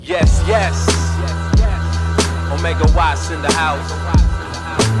Yes, yes. Omega Watts in the house.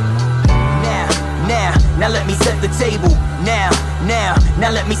 Now let me set the table. Now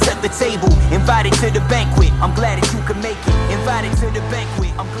let me set the table. Invited to the banquet, I'm glad that you could make it. Invited to the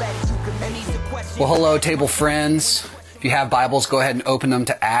banquet, I'm glad that you could make it. Well, hello, table friends. If you have Bibles, go ahead and open them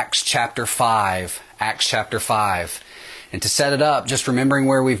to Acts chapter 5. Acts chapter 5. And to set it up, just remembering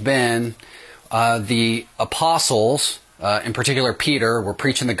where we've been, the apostles, in particular Peter, were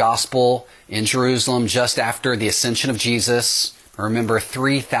preaching the gospel in Jerusalem just after the ascension of Jesus. Remember,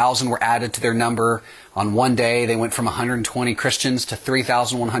 3,000 were added to their number. On one day, they went from 120 Christians to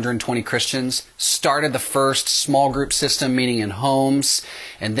 3,120 Christians. Started the first small group system, meeting in homes.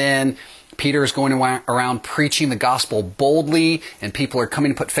 And then Peter is going around preaching the gospel boldly, and people are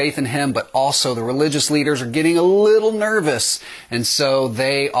coming to put faith in him, but also the religious leaders are getting a little nervous. And so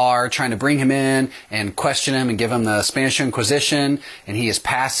they are trying to bring him in and question him and give him the Spanish Inquisition, and he is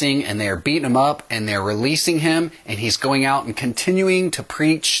passing, and they are beating him up, and they're releasing him, and he's going out and continuing to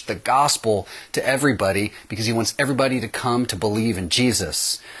preach the gospel to everybody because he wants everybody to come to believe in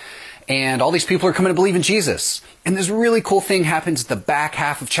Jesus. And all these people are coming to believe in Jesus. And this really cool thing happens at the back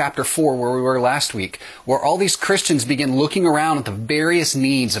half of chapter 4, where we were last week, where all these Christians begin looking around at the various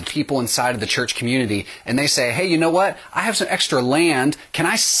needs of people inside of the church community. And they say, hey, you know what? I have some extra land. Can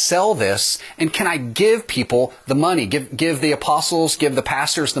I sell this? And can I give people the money? Give the apostles, give the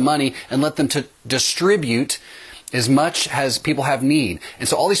pastors the money, and let them to distribute as much as people have need. And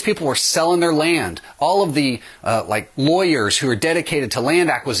so all these people were selling their land. All of the lawyers who are dedicated to land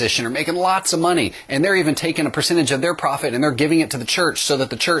acquisition are making lots of money. And they're even taking a percentage of their profit and they're giving it to the church so that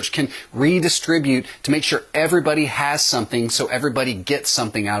the church can redistribute to make sure everybody has something, so everybody gets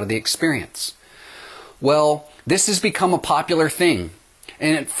something out of the experience. Well, this has become a popular thing.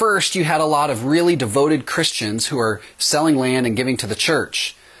 And at first you had a lot of really devoted Christians who are selling land and giving to the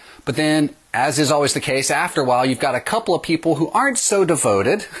church. But then, as is always the case, after a while, you've got a couple of people who aren't so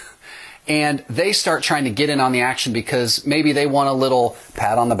devoted, and they start trying to get in on the action because maybe they want a little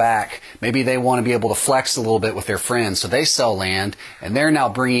pat on the back. Maybe they want to be able to flex a little bit with their friends. So they sell land, and they're now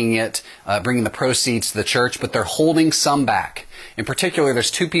bringing the proceeds to the church, but they're holding some back. In particular,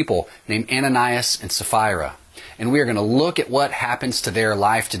 there's two people named Ananias and Sapphira. And we are going to look at what happens to their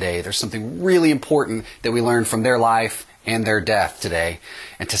life today. There's something really important that we learn from their life and their death today.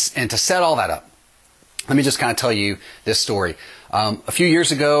 And to set all that up, let me just kind of tell you this story. A few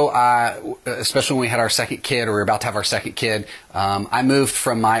years ago, especially when we had our second kid, or we were about to have our second kid, I moved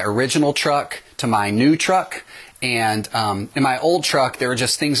from my original truck to my new truck. And in my old truck, there were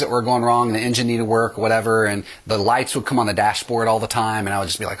just things that were going wrong. The engine needed work, whatever, and the lights would come on the dashboard all the time. And I would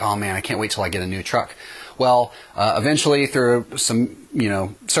just be like, oh man, I can't wait till I get a new truck. Well, eventually through some,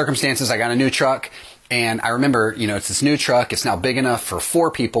 circumstances, I got a new truck. And I remember, it's this new truck. It's now big enough for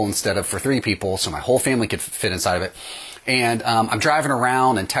 4 people instead of for 3 people. So my whole family could fit inside of it. And I'm driving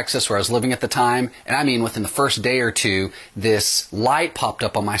around in Texas where I was living at the time. And I mean, within the first day or two, this light popped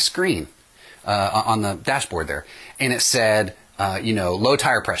up on my screen, on the dashboard there. And it said, low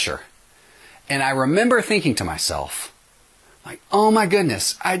tire pressure. And I remember thinking to myself, like, oh my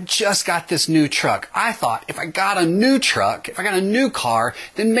goodness, I just got this new truck. I thought if I got a new truck, if I got a new car,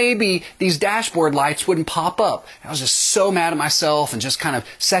 then maybe these dashboard lights wouldn't pop up. I was just so mad at myself and just kind of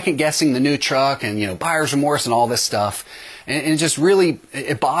second guessing the new truck and, buyer's remorse and all this stuff. And it just really,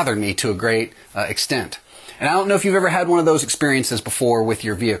 it bothered me to a great extent. And I don't know if you've ever had one of those experiences before with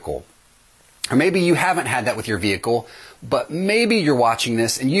your vehicle. Or maybe you haven't had that with your vehicle, but maybe you're watching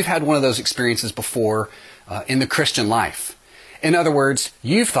this and you've had one of those experiences before in the Christian life. In other words,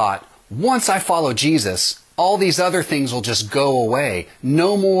 you've thought, once I follow Jesus, all these other things will just go away.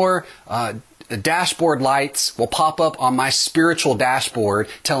 No more dashboard lights will pop up on my spiritual dashboard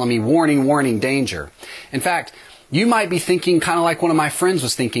telling me, warning, warning, danger. In fact, you might be thinking kind of like one of my friends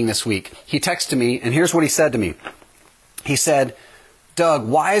was thinking this week. He texted me, and here's what he said to me. He said, Doug,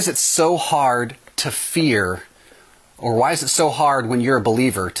 why is it so hard to fear, or why is it so hard when you're a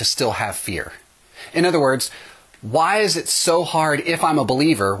believer to still have fear? In other words, why is it so hard if I'm a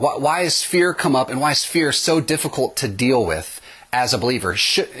believer? Why has fear come up, and why is fear so difficult to deal with as a believer?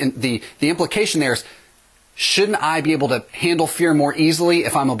 The implication there is, shouldn't I be able to handle fear more easily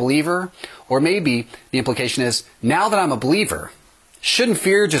if I'm a believer? Or maybe the implication is, now that I'm a believer, shouldn't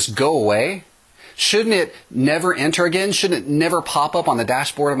fear just go away? Shouldn't it never enter again? Shouldn't it never pop up on the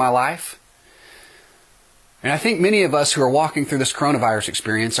dashboard of my life? And I think many of us who are walking through this coronavirus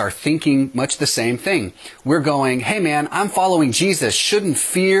experience are thinking much the same thing. We're going, hey man, I'm following Jesus. Shouldn't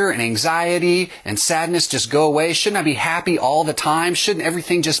fear and anxiety and sadness just go away? Shouldn't I be happy all the time? Shouldn't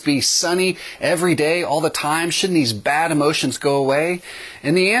everything just be sunny every day, all the time? Shouldn't these bad emotions go away?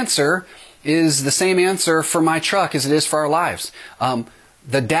 And the answer is the same answer for my truck as it is for our lives.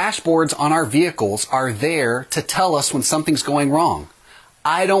 The dashboards on our vehicles are there to tell us when something's going wrong.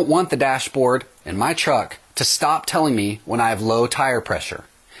 I don't want the dashboard in my truck to stop telling me when I have low tire pressure.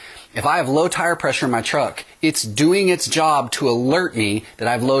 If I have low tire pressure in my truck, it's doing its job to alert me that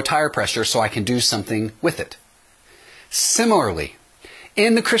I have low tire pressure so I can do something with it. Similarly,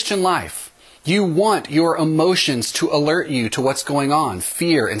 in the Christian life, you want your emotions to alert you to what's going on,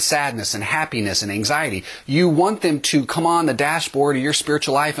 fear and sadness and happiness and anxiety. You want them to come on the dashboard of your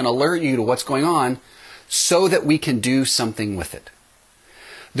spiritual life and alert you to what's going on so that we can do something with it.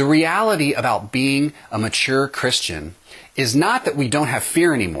 The reality about being a mature Christian is not that we don't have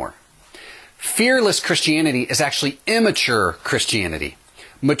fear anymore. Fearless Christianity is actually immature Christianity.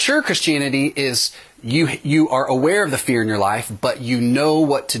 Mature Christianity is you are aware of the fear in your life, but you know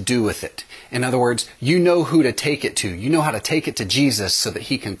what to do with it. In other words, you know who to take it to. You know how to take it to Jesus so that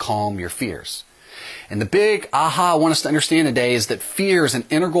he can calm your fears. And the big aha I want us to understand today is that fear is an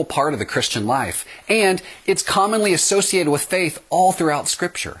integral part of the Christian life, and it's commonly associated with faith all throughout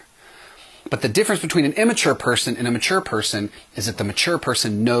Scripture. But the difference between an immature person and a mature person is that the mature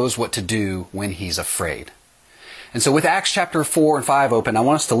person knows what to do when he's afraid. And so with Acts chapter 4 and 5 open, I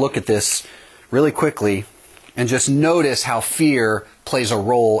want us to look at this really quickly and just notice how fear plays a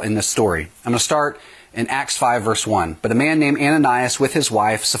role in this story. I'm going to start in Acts 5 verse 1. But a man named Ananias with his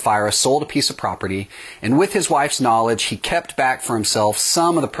wife Sapphira sold a piece of property, and with his wife's knowledge he kept back for himself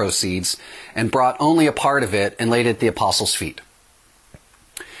some of the proceeds and brought only a part of it and laid it at the apostles' feet.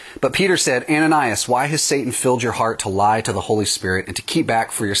 But Peter said, Ananias, why has Satan filled your heart to lie to the Holy Spirit and to keep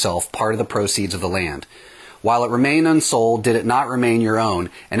back for yourself part of the proceeds of the land? While it remained unsold, did it not remain your own?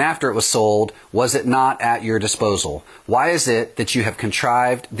 And after it was sold, was it not at your disposal? Why is it that you have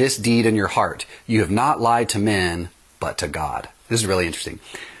contrived this deed in your heart? You have not lied to men, but to God. This is really interesting.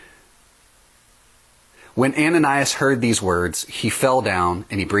 When Ananias heard these words, he fell down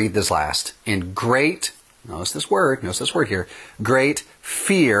and he breathed his last. And notice this word here, great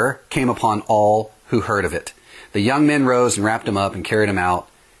fear came upon all who heard of it. The young men rose and wrapped him up and carried him out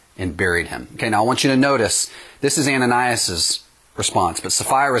and buried him. Okay, now I want you to notice, this is Ananias' response, but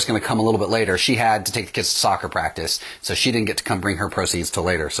Sapphira is going to come a little bit later. She had to take the kids to soccer practice, so she didn't get to come bring her proceeds till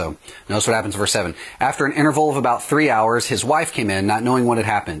later. So notice what happens in verse 7. After an interval of about 3 hours, his wife came in, not knowing what had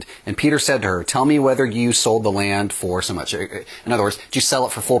happened. And Peter said to her, tell me whether you sold the land for so much. In other words, did you sell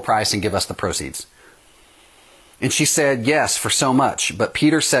it for full price and give us the proceeds? And she said, yes, for so much. But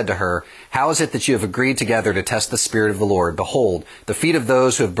Peter said to her, how is it that you have agreed together to test the Spirit of the Lord? Behold, the feet of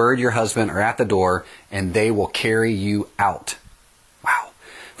those who have buried your husband are at the door, and they will carry you out. Wow.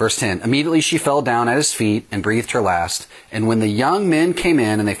 Verse 10, immediately she fell down at his feet and breathed her last. And when the young men came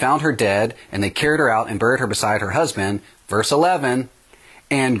in and they found her dead, and they carried her out and buried her beside her husband, verse 11,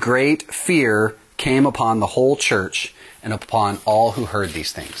 and great fear came upon the whole church and upon all who heard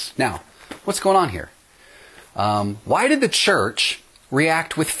these things. Now, what's going on here? Why did the church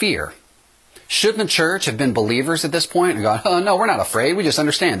react with fear? Shouldn't the church have been believers at this point and gone, oh, no, we're not afraid. We just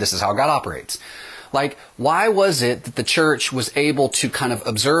understand this is how God operates. Like, why was it that the church was able to kind of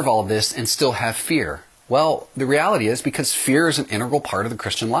observe all of this and still have fear? Well, the reality is because fear is an integral part of the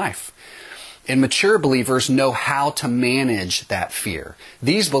Christian life. And mature believers know how to manage that fear.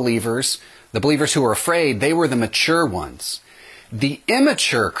 These believers, the believers who were afraid, they were the mature ones. The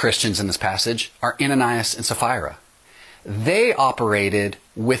immature Christians in this passage are Ananias and Sapphira. They operated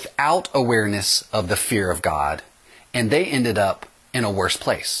without awareness of the fear of God, and they ended up in a worse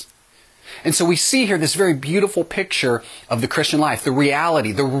place. And so we see here this very beautiful picture of the Christian life, the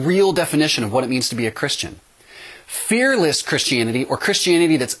reality, the real definition of what it means to be a Christian. Fearless Christianity, or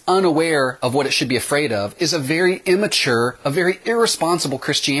Christianity that's unaware of what it should be afraid of, is a very immature, a very irresponsible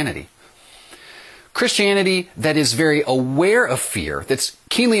Christianity. Christianity that is very aware of fear, that's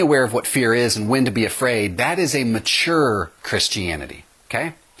keenly aware of what fear is and when to be afraid, that is a mature Christianity.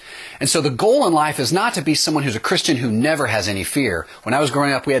 Okay? And so the goal in life is not to be someone who's a Christian who never has any fear. When I was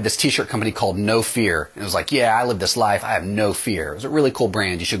growing up, we had this t-shirt company called No Fear. And it was like, yeah, I live this life. I have no fear. It was a really cool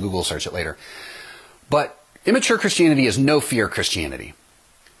brand. You should Google search it later. But immature Christianity is no fear Christianity.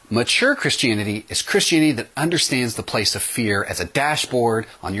 Mature Christianity is Christianity that understands the place of fear as a dashboard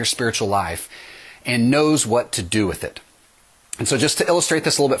on your spiritual life and knows what to do with it. And so just to illustrate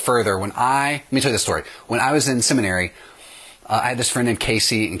this a little bit further, let me tell you this story. When I was in seminary, I had this friend named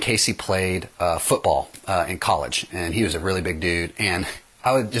Casey, and Casey played football in college, and he was a really big dude. And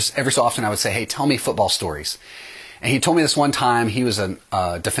I would just, every so often I would say, hey, tell me football stories. And he told me this one time, he was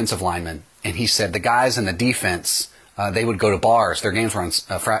a defensive lineman, and he said the guys in the defense, they would go to bars. Their games were on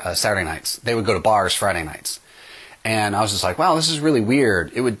Saturday nights. They would go to bars Friday nights. And I was just like, wow, this is really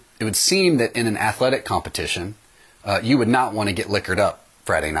weird. It would seem that in an athletic competition, you would not want to get liquored up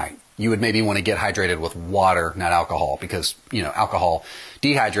Friday night. You would maybe want to get hydrated with water, not alcohol, because, alcohol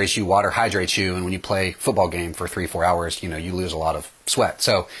dehydrates you, water hydrates you, and when you play football game for 3-4 hours, you lose a lot of sweat.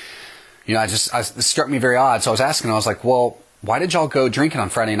 So, it struck me very odd. So I was asking, I was like, well, why did y'all go drinking on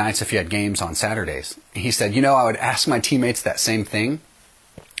Friday nights if you had games on Saturdays? And he said, I would ask my teammates that same thing.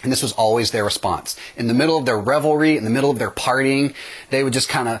 And this was always their response. In the middle of their revelry, in the middle of their partying, they would just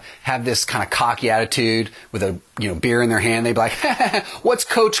kind of have this kind of cocky attitude with a beer in their hand. They'd be like, what's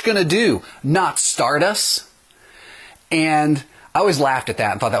coach going to do? Not start us? And I always laughed at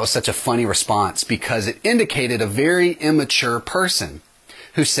that and thought that was such a funny response because it indicated a very immature person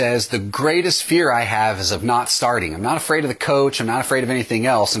who says, the greatest fear I have is of not starting. I'm not afraid of the coach. I'm not afraid of anything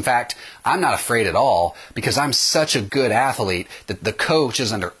else. In fact, I'm not afraid at all because I'm such a good athlete that the coach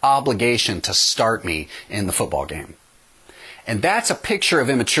is under obligation to start me in the football game. And that's a picture of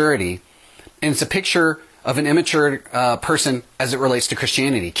immaturity, and it's a picture of an immature person as it relates to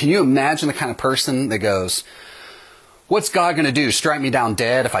Christianity. Can you imagine the kind of person that goes, what's God going to do? Strike me down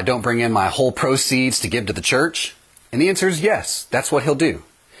dead if I don't bring in my whole proceeds to give to the church? And the answer is yes, that's what he'll do.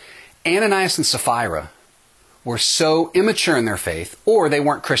 Ananias and Sapphira were so immature in their faith, or they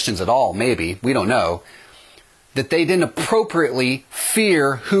weren't Christians at all, maybe, we don't know, that they didn't appropriately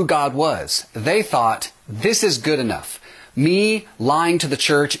fear who God was. They thought, this is good enough. Me lying to the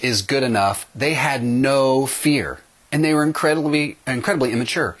church is good enough. They had no fear. And they were incredibly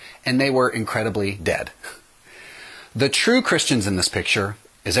immature. And they were incredibly dead. The true Christians in this picture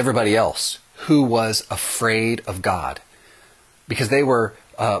is everybody else who was afraid of God, because they were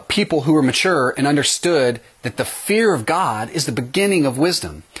people who were mature and understood that the fear of God is the beginning of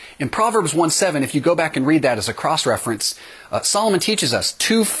wisdom. In Proverbs 1:7, if you go back and read that as a cross-reference, Solomon teaches us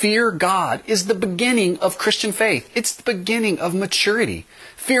to fear God is the beginning of Christian faith. It's the beginning of maturity.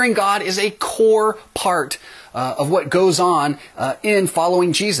 Fearing God is a core part of what goes on in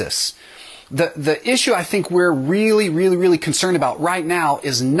following Jesus. The issue I think we're really concerned about right now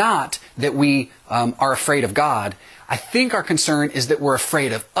is not that we are afraid of God. I think our concern is that we're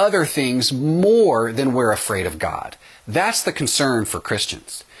afraid of other things more than we're afraid of God. That's the concern for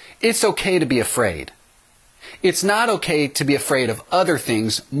Christians. It's okay to be afraid. It's not okay to be afraid of other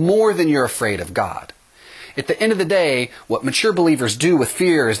things more than you're afraid of God. At the end of the day, what mature believers do with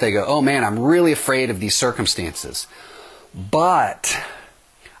fear is they go, oh man, I'm really afraid of these circumstances. But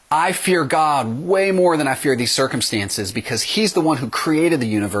I fear God way more than I fear these circumstances because He's the one who created the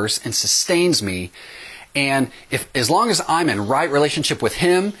universe and sustains me. And as long as I'm in right relationship with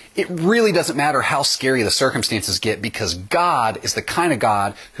Him, it really doesn't matter how scary the circumstances get, because God is the kind of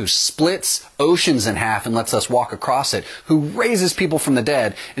God who splits oceans in half and lets us walk across it, who raises people from the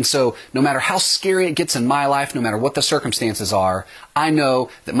dead. And so no matter how scary it gets in my life, no matter what the circumstances are, I know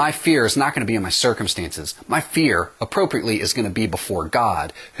that my fear is not going to be in my circumstances. My fear, appropriately, is going to be before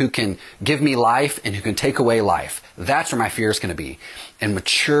God, who can give me life and who can take away life. That's where my fear is going to be. And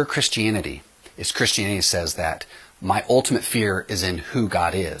mature Christianity says that my ultimate fear is in who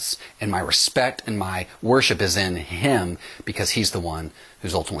God is, and my respect and my worship is in Him, because He's the one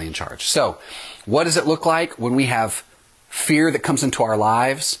who's ultimately in charge. So, what does it look like when we have fear that comes into our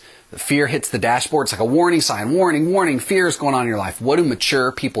lives? The fear hits the dashboard. It's like a warning sign. Warning, fear is going on in your life. What do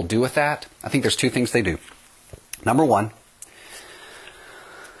mature people do with that? I think there's two things they do. Number one,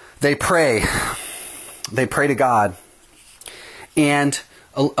 they pray. They pray to God. And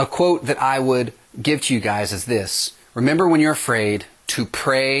a quote that I would give to you guys is this: remember, when you're afraid, to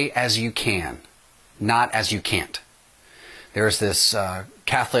pray as you can, not as you can't. There's this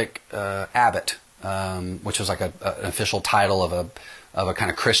Catholic abbot, which was like an official title of a kind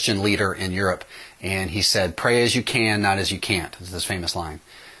of Christian leader in Europe, and he said, "Pray as you can, not as you can't." This is this famous line.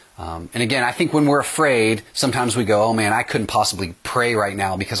 And again, I think when we're afraid, sometimes we go, "Oh man, I couldn't possibly pray right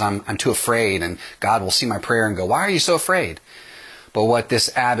now because I'm too afraid," and God will see my prayer and go, "Why are you so afraid?" But what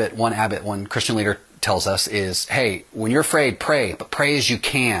one Christian leader tells us is, hey, when you're afraid, pray, but pray as you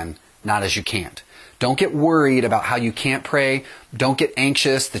can, not as you can't. Don't get worried about how you can't pray. Don't get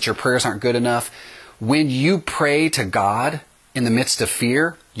anxious that your prayers aren't good enough. When you pray to God in the midst of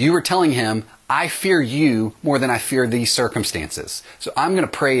fear, you are telling Him, I fear you more than I fear these circumstances. So I'm going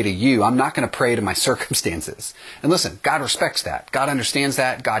to pray to you. I'm not going to pray to my circumstances. And listen, God respects that. God understands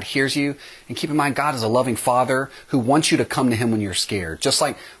that. God hears you. And keep in mind, God is a loving Father who wants you to come to Him when you're scared. Just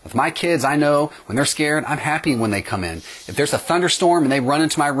like with my kids, I know when they're scared, I'm happy when they come in. If there's a thunderstorm and they run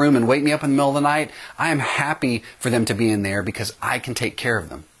into my room and wake me up in the middle of the night, I am happy for them to be in there because I can take care of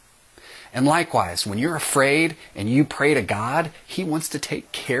them. And likewise, when you're afraid and you pray to God, He wants to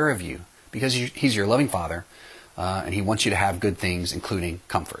take care of you because He's your loving Father, and He wants you to have good things, including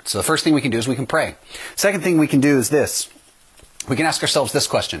comfort. So the first thing we can do is we can pray. Second thing we can do is this. We can ask ourselves this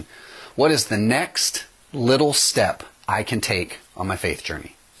question. What is the next little step I can take on my faith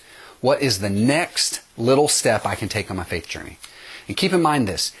journey? What is the next little step I can take on my faith journey? And keep in mind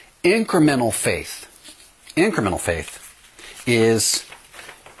this. Incremental faith is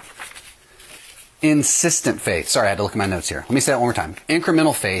insistent faith. Sorry, I had to look at my notes here. Let me say that one more time.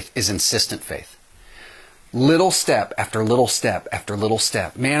 Incremental faith is insistent faith. Little step after little step after little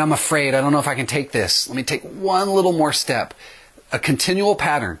step. Man, I'm afraid. I don't know if I can take this. Let me take one little more step. A continual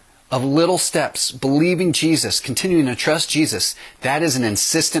pattern of little steps, believing Jesus, continuing to trust Jesus. That is an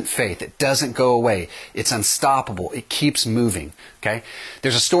insistent faith. It doesn't go away. It's unstoppable. It keeps moving. Okay?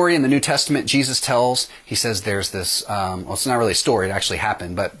 There's a story in the New Testament Jesus tells. He says there's this, well, it's not really a story. It actually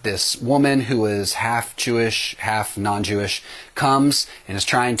happened. But this woman who is half Jewish, half non-Jewish, comes and is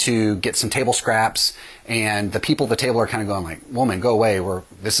trying to get some table scraps. And the people at the table are kind of going like, woman, go away.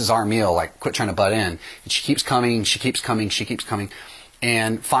 This is our meal. Like, quit trying to butt in. And she keeps coming. She keeps coming. She keeps coming.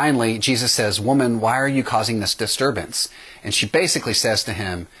 And finally, Jesus says, woman, why are you causing this disturbance? And she basically says to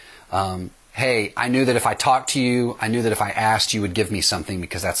him, hey, I knew that if I talked to you, I knew that if I asked, you would give me something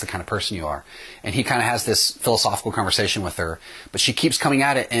because that's the kind of person you are. And he kind of has this philosophical conversation with her. But she keeps coming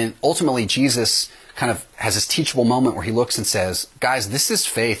at it. And ultimately, Jesus kind of has this teachable moment where he looks and says, guys, this is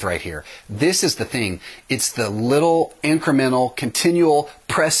faith right here. This is the thing. It's the little incremental, continual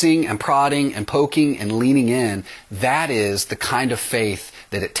pressing and prodding and poking and leaning in. That is the kind of faith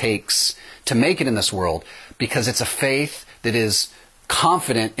that it takes to make it in this world, because it's a faith that is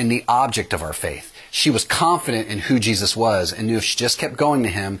confident in the object of our faith. She was confident in who Jesus was and knew if she just kept going to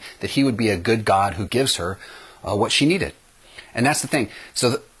Him, that He would be a good God who gives her what she needed. And that's the thing.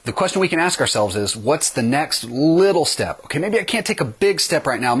 So the question we can ask ourselves is, what's the next little step? Okay, maybe I can't take a big step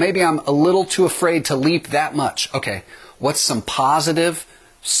right now. Maybe I'm a little too afraid to leap that much. Okay, what's some positive,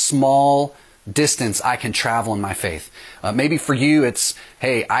 small distance I can travel in my faith? Maybe for you it's,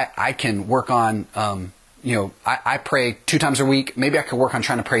 hey, I can work on, I pray 2 times a week. Maybe I could work on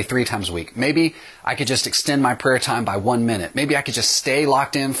trying to pray 3 times a week. Maybe I could just extend my prayer time by 1 minute. Maybe I could just stay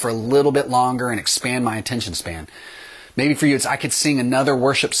locked in for a little bit longer and expand my attention span. Maybe for you, it's I could sing another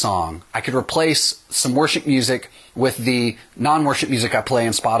worship song. I could replace some worship music with the non-worship music I play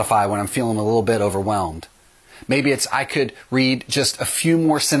on Spotify when I'm feeling a little bit overwhelmed. Maybe it's I could read just a few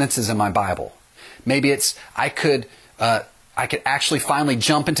more sentences in my Bible. Maybe it's I could actually finally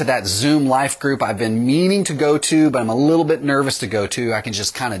jump into that Zoom life group I've been meaning to go to, but I'm a little bit nervous to go to. I can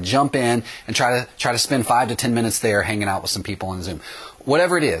just kind of jump in and try to spend 5 to 10 minutes there hanging out with some people on Zoom.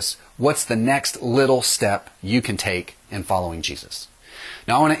 Whatever it is, what's the next little step you can take in following Jesus?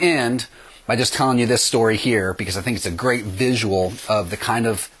 Now, I want to end by just telling you this story here because I think it's a great visual of the kind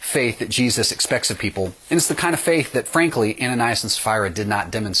of faith that Jesus expects of people. And it's the kind of faith that, frankly, Ananias and Sapphira did not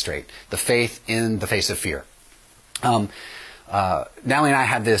demonstrate. The faith in the face of fear. Natalie and I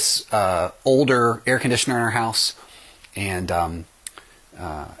had this older air conditioner in our house, and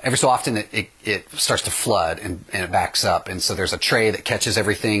every so often it starts to flood and it backs up, and so there's a tray that catches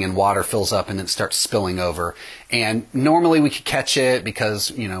everything and water fills up and it starts spilling over. And normally we could catch it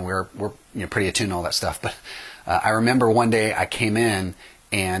because we're pretty attuned to all that stuff. But I remember one day I came in,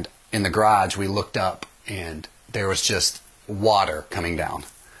 and in the garage we looked up and there was just water coming down.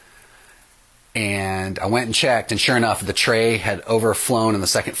 And I went and checked, and sure enough, the tray had overflown on the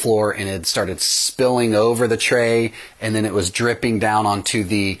second floor and it started spilling over the tray, and then it was dripping down onto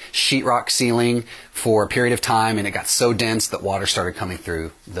the sheetrock ceiling for a period of time, and it got so dense that water started coming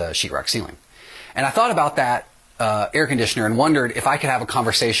through the sheetrock ceiling. And I thought about that air conditioner and wondered if I could have a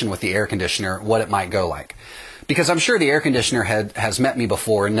conversation with the air conditioner, what it might go like. Because I'm sure the air conditioner has met me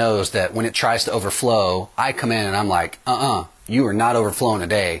before and knows that when it tries to overflow, I come in and I'm like, you are not overflowing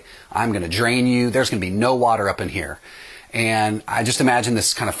today. I'm going to drain you. There's going to be no water up in here. And I just imagine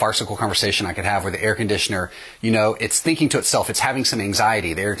this kind of farcical conversation I could have where the air conditioner, it's thinking to itself, it's having some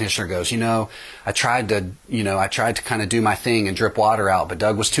anxiety. The air conditioner goes, I tried to kind of do my thing and drip water out, but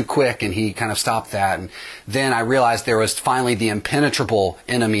Doug was too quick and he kind of stopped that. And then I realized there was finally the impenetrable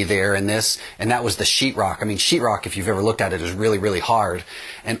enemy there in this, and that was the sheetrock. I mean, sheetrock, if you've ever looked at it, is really, really hard.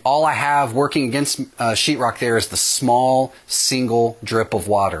 And all I have working against sheetrock there is the small single drip of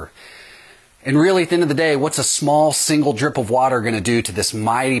water. And really, at the end of the day, what's a small single drip of water going to do to this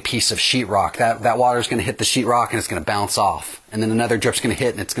mighty piece of sheetrock? That water is going to hit the sheetrock and it's going to bounce off. And then another drip's going to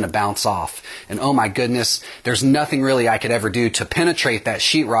hit and it's going to bounce off. And oh my goodness, there's nothing really I could ever do to penetrate that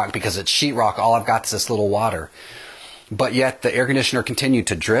sheetrock because it's sheetrock. All I've got is this little water. But yet the air conditioner continued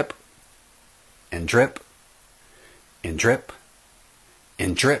to drip and drip and drip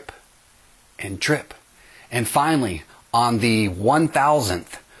and drip and drip. And finally, on the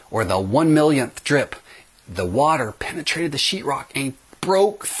 1,000th or the 1,000,000th drip, the water penetrated the sheetrock and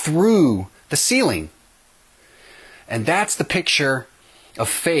broke through the ceiling. And that's the picture of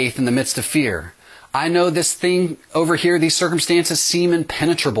faith in the midst of fear. I know this thing over here, these circumstances seem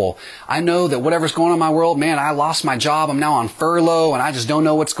impenetrable. I know that whatever's going on in my world, man, I lost my job. I'm now on furlough and I just don't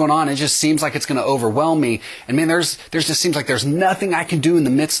know what's going on. It just seems like it's going to overwhelm me. And man, there's just seems like there's nothing I can do in the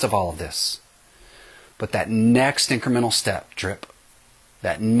midst of all of this. But that next incremental step, drip.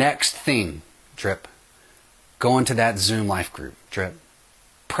 That next thing, drip. Go into that Zoom life group, drip.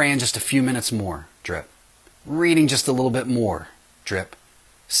 Praying just a few minutes more, drip. Reading just a little bit more, drip.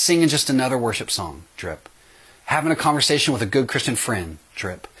 Singing just another worship song, drip. Having a conversation with a good Christian friend,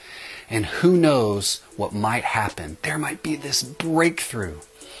 drip. And who knows what might happen. There might be this breakthrough,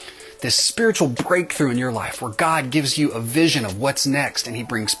 this spiritual breakthrough in your life where God gives you a vision of what's next, and He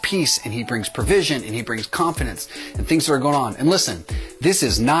brings peace and He brings provision and He brings confidence and things that are going on. And listen, this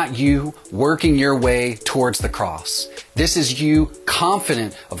is not you working your way towards the cross. This is you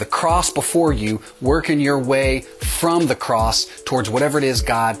confident of the cross before you, working your way from the cross towards whatever it is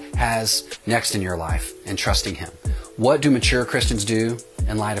God has next in your life and trusting Him. What do mature Christians do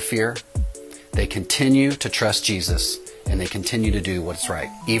in light of fear? They continue to trust Jesus and they continue to do what's right,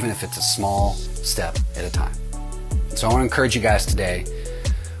 even if it's a small step at a time. So I want to encourage you guys today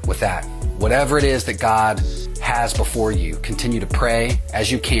with that. Whatever it is that God has before you, continue to pray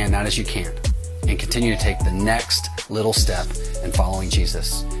as you can, not as you can't, and continue to take the next little step in following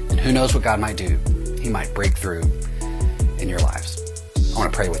Jesus. And who knows what God might do? He might break through in your lives. I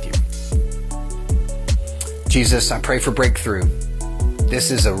want to pray with you. Jesus, I pray for breakthrough.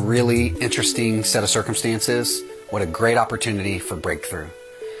 This is a really interesting set of circumstances. What a great opportunity for breakthrough.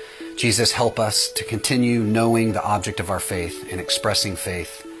 Jesus, help us to continue knowing the object of our faith and expressing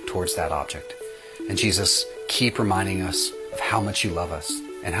faith towards that object. And Jesus, keep reminding us of how much you love us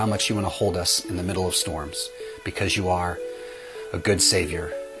and how much you want to hold us in the middle of storms, because you are a good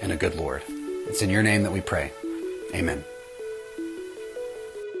Savior and a good Lord. It's in your name that we pray. Amen.